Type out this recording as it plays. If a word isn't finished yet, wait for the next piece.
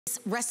This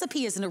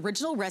recipe is an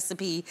original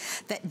recipe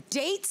that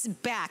dates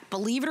back,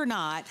 believe it or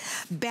not,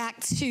 back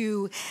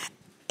to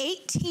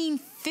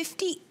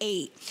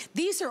 1858.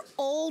 These are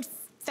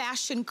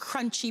old-fashioned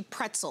crunchy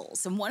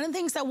pretzels. And one of the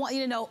things I want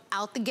you to know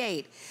out the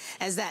gate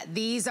is that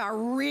these are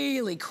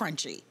really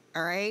crunchy.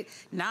 All right,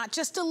 not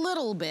just a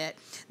little bit.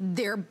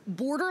 They're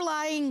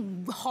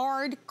borderline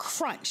hard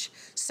crunch.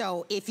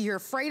 So if you're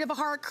afraid of a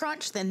hard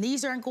crunch, then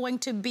these aren't going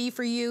to be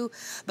for you.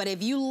 But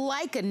if you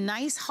like a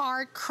nice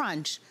hard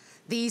crunch,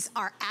 these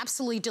are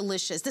absolutely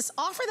delicious. This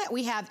offer that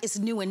we have is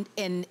new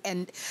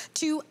and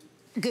to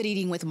Good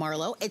Eating with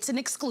Marlo. It's an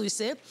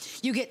exclusive.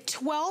 You get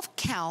 12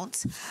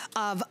 counts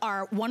of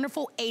our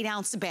wonderful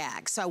 8-ounce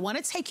bag. So I want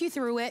to take you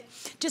through it.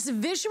 Just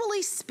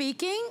visually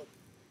speaking,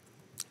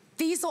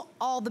 these are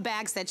all the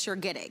bags that you're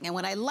getting. And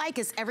what I like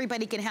is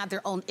everybody can have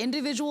their own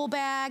individual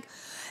bag,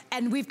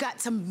 and we've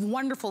got some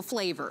wonderful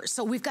flavors.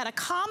 So we've got a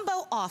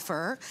combo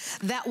offer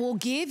that will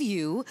give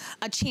you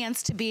a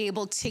chance to be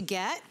able to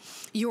get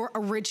your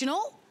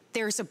original.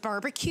 There's a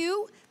barbecue,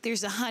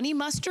 there's a honey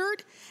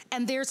mustard,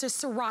 and there's a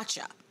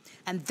sriracha.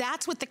 And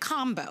that's with the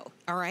combo,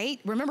 all right?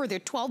 Remember, they're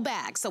 12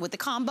 bags. So with the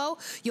combo,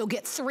 you'll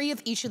get 3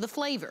 of each of the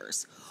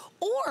flavors.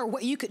 Or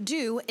what you could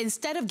do,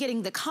 instead of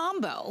getting the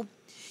combo,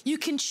 you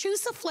can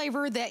choose a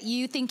flavor that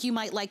you think you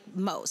might like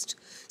most.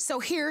 So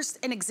here's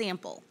an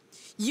example.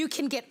 You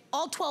can get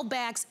all 12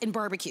 bags in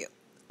barbecue,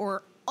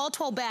 or all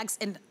 12 bags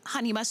in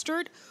honey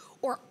mustard,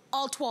 or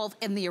all 12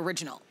 in the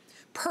original.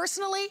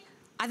 Personally,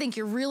 I think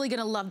you're really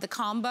gonna love the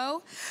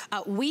combo.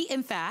 We,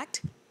 in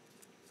fact,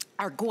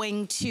 are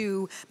going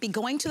to be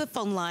going to the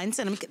phone lines,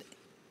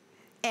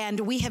 and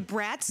we have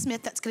Brad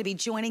Smith that's gonna be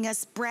joining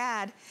us.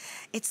 Brad,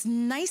 it's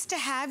nice to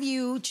have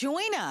you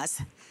join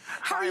us.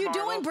 How are you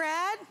doing,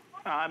 Brad?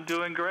 I'm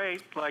doing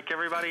great, like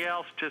everybody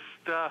else, just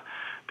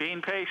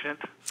being patient.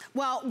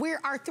 Well, we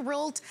are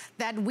thrilled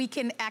that we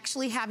can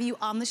actually have you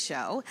on the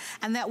show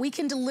and that we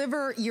can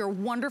deliver your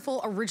wonderful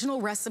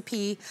original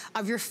recipe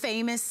of your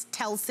famous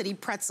Tell City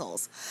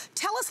pretzels.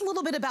 Tell us a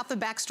little bit about the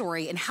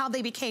backstory and how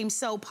they became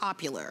so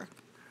popular.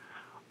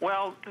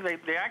 Well,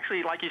 they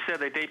actually, like you said,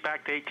 they date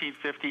back to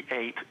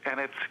 1858, and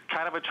it's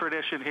kind of a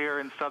tradition here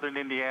in southern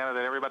Indiana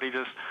that everybody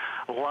just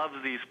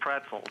loves these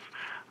pretzels.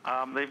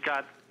 They've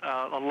got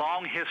a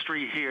long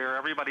history here.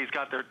 Everybody's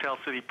got their Tell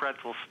City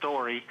pretzel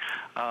story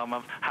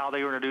of how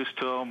they were introduced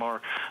to them,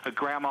 or a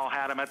grandma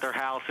had them at their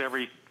house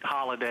every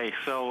holiday.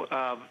 So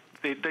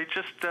they're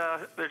just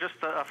a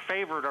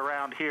favorite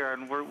around here,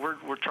 and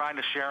we're trying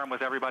to share them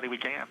with everybody we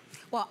can.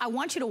 Well, I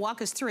want you to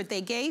walk us through it.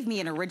 They gave me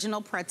an original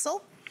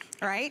pretzel,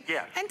 right?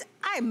 Yes. And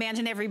I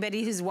imagine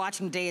everybody who's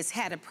watching today has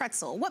had a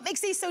pretzel. What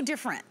makes these so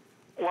different?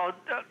 Well,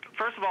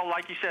 first of all,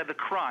 like you said, the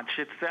crunch.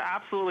 It's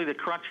absolutely the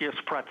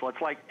crunchiest pretzel.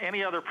 It's like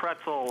any other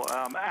pretzel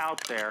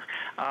out there.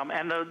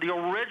 And the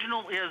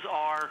original is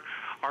our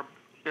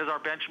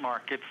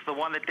benchmark. It's the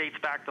one that dates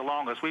back the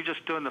longest. We've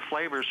just doing the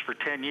flavors for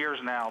 10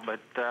 years now, but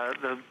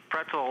the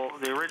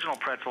original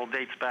pretzel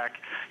dates back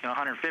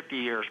 150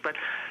 years. But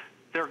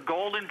they're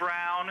golden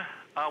brown.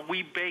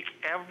 We bake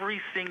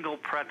every single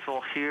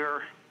pretzel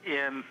here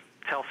in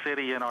Tell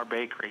City in our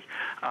bakery.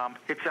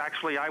 It's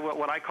actually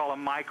what I call a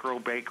micro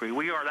bakery.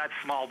 We are that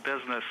small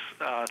business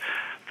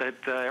that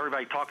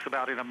everybody talks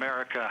about in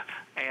America,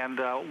 and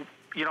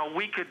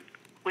we could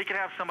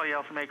have somebody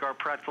else make our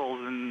pretzels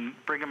and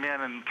bring them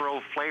in and throw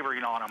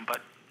flavoring on them,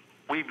 but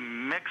we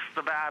mix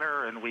the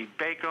batter and we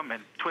bake them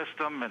and twist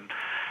them and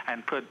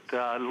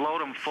load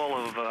them full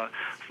of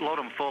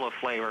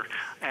flavor.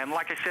 And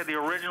like I said, the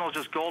original is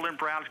just golden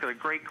brown. It's got a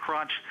great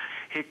crunch.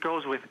 It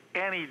goes with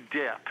any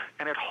dip,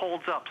 and it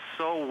holds up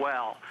so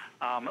well.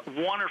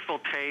 Wonderful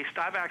taste.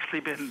 I've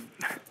actually been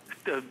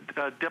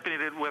dipping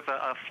it with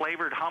a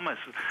flavored hummus,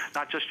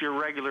 not just your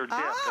regular dip.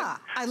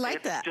 I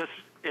like that.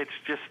 It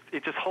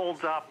just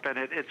holds up, and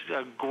it's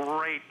a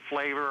great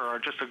flavor, or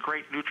just a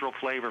great neutral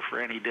flavor for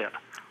any dip.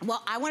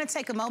 Well, I want to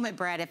take a moment,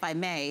 Brad, if I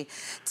may,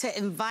 to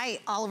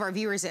invite all of our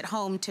viewers at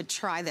home to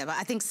try them.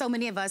 I think so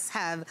many of us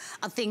have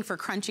a thing for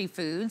crunchy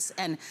foods,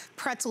 and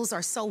pretzels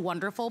are so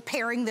wonderful.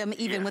 Pairing them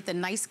even with a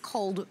nice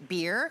cold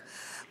beer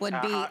would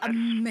be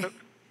amazing.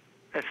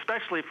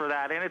 Especially for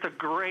that, and it's a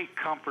great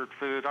comfort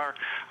food. Our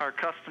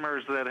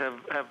customers that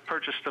have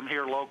purchased them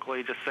here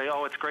locally just say,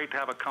 oh, it's great to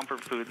have a comfort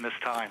food in this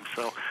time.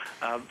 So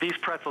these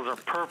pretzels are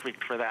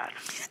perfect for that.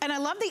 And I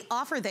love the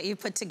offer that you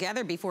put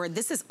together before.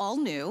 This is all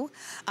new.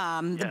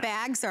 The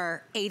bags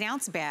are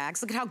 8-ounce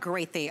bags. Look at how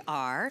great they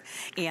are.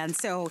 And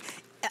so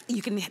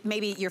you can,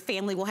 maybe your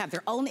family will have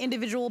their own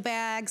individual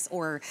bags,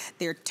 or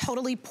they're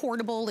totally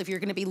portable if you're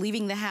gonna be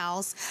leaving the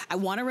house. I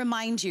wanna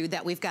remind you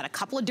that we've got a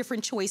couple of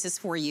different choices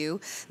for you.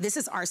 This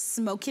is our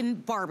smoking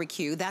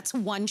barbecue, that's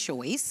one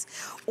choice.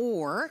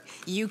 Or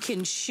you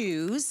can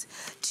choose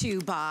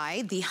to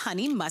buy the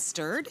honey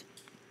mustard,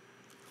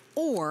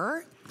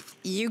 or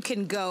you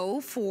can go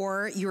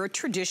for your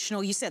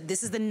traditional. You said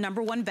this is the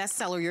 #1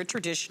 bestseller, your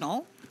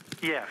traditional.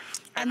 Yes,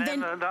 and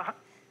then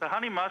the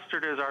honey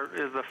mustard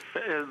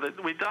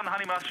we've done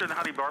honey mustard and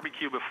honey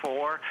barbecue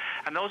before,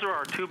 and those are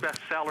our 2 best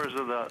sellers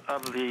of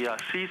the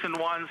seasoned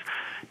ones.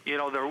 You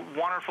know, they're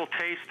wonderful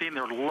tasting.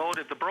 They're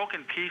loaded. The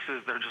broken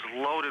pieces, they're just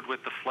loaded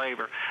with the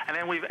flavor. And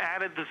then we've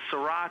added the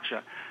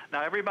sriracha.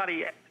 Now,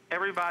 everybody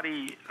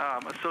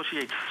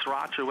associates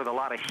sriracha with a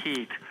lot of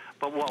heat,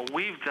 but what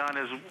we've done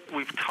is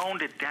we've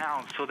toned it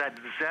down so that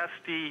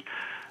zesty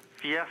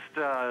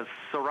Fiesta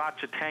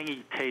sriracha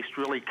tangy taste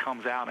really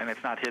comes out, and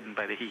it's not hidden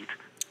by the heat.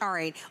 All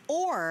right,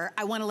 or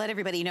I want to let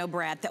everybody know,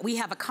 Brad, that we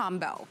have a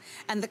combo.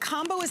 And the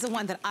combo is the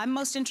one that I'm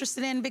most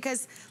interested in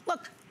because,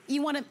 look,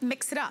 you want to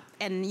mix it up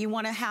and you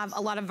want to have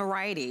a lot of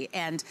variety.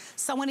 And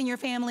someone in your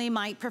family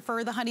might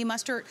prefer the honey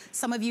mustard.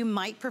 Some of you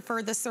might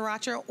prefer the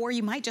sriracha, or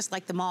you might just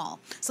like them all.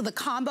 So the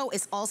combo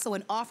is also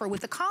an offer.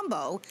 With the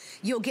combo,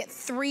 you'll get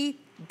 3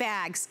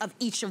 bags of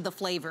each of the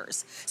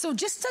flavors. So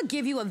just to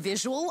give you a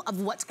visual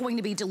of what's going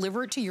to be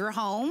delivered to your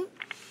home,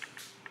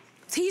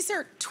 these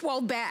are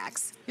 12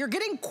 bags. You're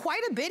getting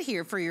quite a bit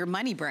here for your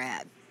money,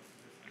 Brad.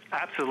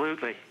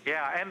 Absolutely,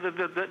 yeah, and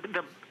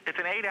it's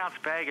an 8-ounce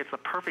bag. It's the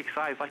perfect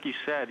size, like you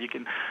said. You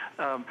can,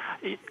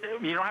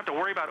 you don't have to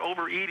worry about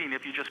overeating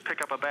if you just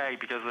pick up a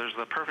bag because there's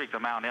the perfect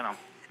amount in them.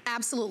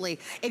 Absolutely.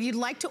 If you'd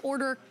like to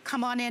order,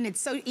 come on in.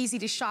 It's so easy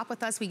to shop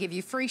with us. We give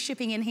you free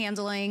shipping and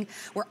handling.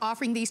 We're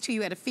offering these to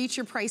you at a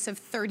feature price of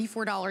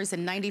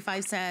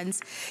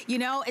 $34.95. You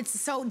know, it's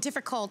so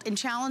difficult and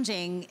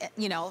challenging,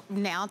 you know,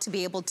 now to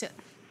be able to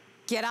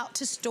get out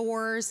to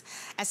stores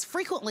as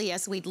frequently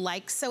as we'd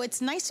like. So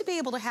it's nice to be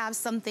able to have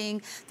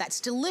something that's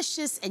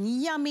delicious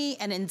and yummy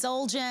and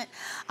indulgent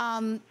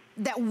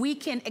that we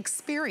can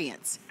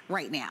experience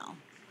right now.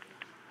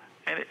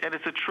 And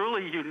it's a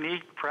truly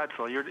unique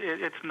pretzel.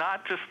 It's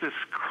not just this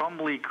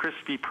crumbly,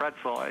 crispy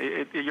pretzel.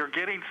 You're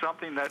getting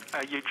something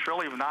that you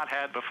truly have not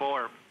had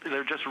before.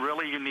 They're just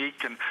really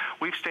unique, and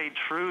we've stayed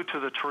true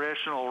to the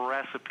traditional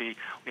recipe.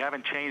 We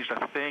haven't changed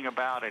a thing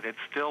about it. It's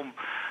still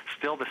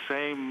the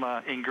same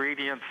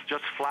ingredients,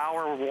 just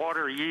flour,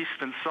 water,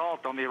 yeast, and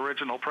salt on the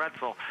original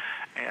pretzel.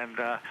 And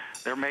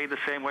they're made the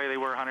same way they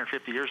were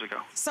 150 years ago.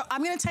 So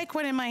I'm going to take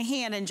one in my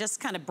hand and just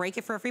kind of break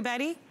it for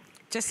everybody,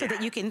 just so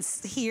that you can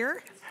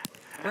hear.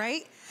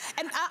 Right?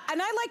 And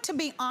I like to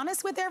be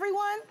honest with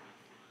everyone.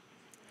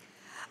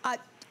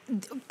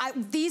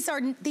 These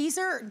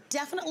are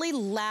definitely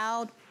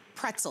loud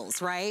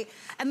pretzels, right?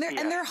 And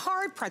they're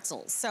hard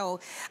pretzels. So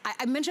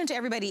I mentioned to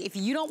everybody, if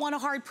you don't want a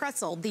hard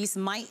pretzel, these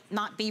might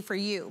not be for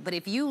you. But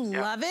if you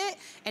love it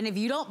and if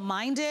you don't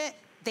mind it,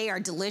 they are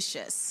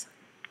delicious.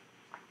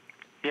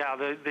 Yeah,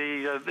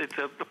 it's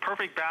the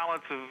perfect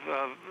balance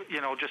of you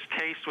know, just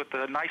taste with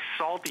a nice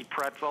salty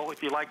pretzel.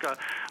 If you like a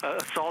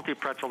salty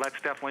pretzel, that's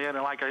definitely it.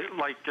 And like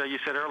you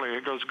said earlier,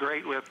 it goes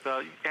great with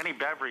any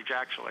beverage,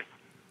 actually.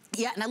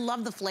 Yeah, and I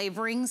love the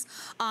flavorings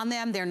on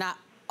them. They're not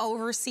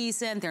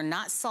over-seasoned. They're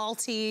not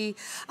salty.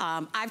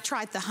 I've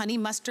tried the honey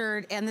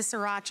mustard and the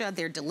sriracha.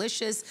 They're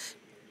delicious.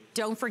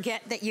 Don't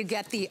forget that you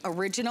get the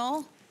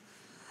original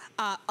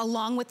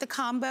along with the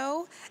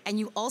combo, and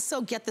you also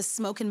get the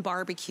smoke and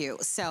barbecue.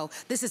 So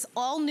this is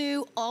all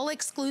new, all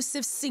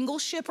exclusive, single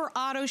ship or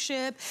auto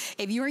ship.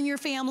 If you and your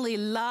family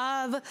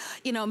love,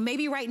 you know,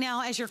 maybe right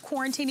now as you're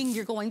quarantining,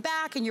 you're going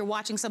back and you're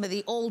watching some of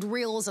the old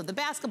reels of the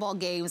basketball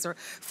games or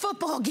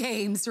football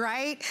games,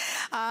 right?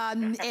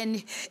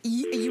 And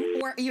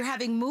you're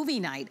having movie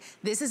night.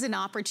 This is an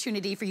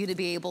opportunity for you to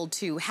be able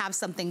to have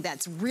something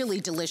that's really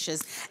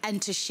delicious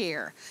and to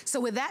share. So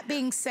with that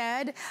being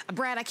said,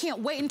 Brad, I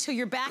can't wait until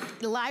you're back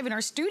live in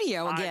our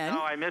studio again. I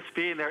know, I miss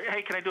being there.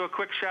 Hey, can I do a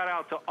quick shout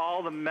out to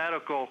all the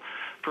medical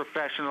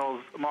professionals,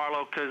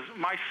 Marlo, because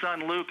my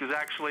son Luke is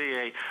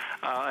actually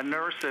a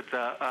nurse at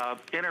the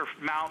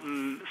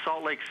Intermountain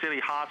Salt Lake City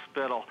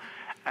Hospital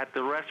at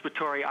the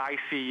respiratory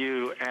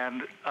ICU,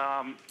 and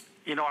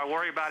you know, I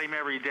worry about him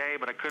every day,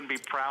 but I couldn't be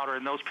prouder,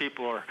 and those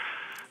people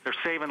they're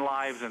saving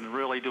lives and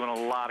really doing a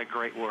lot of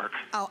great work.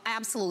 Oh,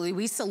 absolutely.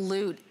 We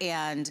salute,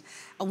 and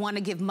I want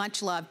to give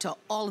much love to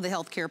all of the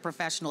healthcare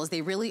professionals.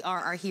 They really are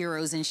our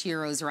heroes and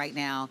sheroes right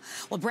now.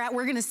 Well, Brad,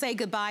 we're going to say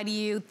goodbye to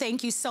you.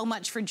 Thank you so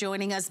much for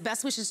joining us.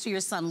 Best wishes to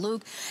your son,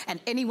 Luke, and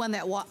anyone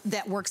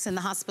that works in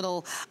the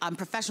hospital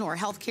professional or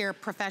healthcare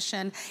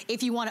profession.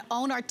 If you want to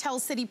own our Tell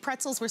City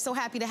pretzels, we're so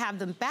happy to have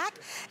them back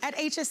at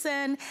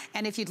HSN.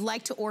 And if you'd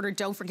like to order,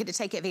 don't forget to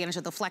take advantage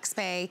of the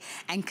FlexPay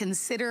and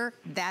consider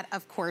that,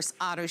 of course,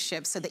 auto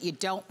ship so that you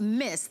don't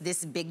miss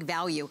this big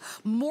value.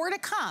 More to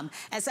come.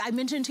 As I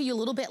mentioned to you a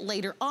little bit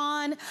later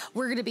on,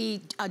 we're going to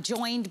be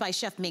joined by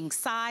Chef Ming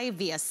Tsai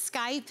via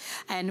Skype,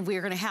 and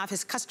we're going to have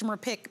his customer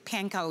pick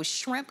panko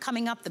shrimp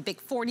coming up, the big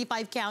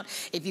 45 count.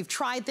 If you've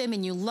tried them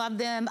and you love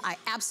them, I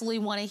absolutely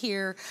want to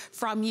hear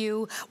from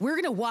you. We're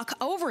going to walk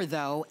over,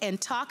 though,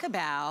 and talk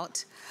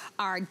about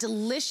our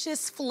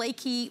delicious,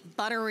 flaky,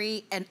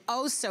 buttery, and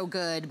oh so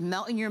good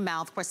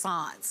melt-in-your-mouth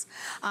croissants.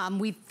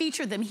 We've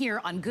featured them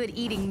here on Good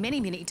Eating many,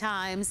 many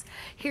times.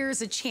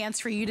 Here's a chance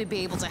for you to be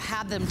able to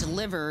have them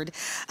delivered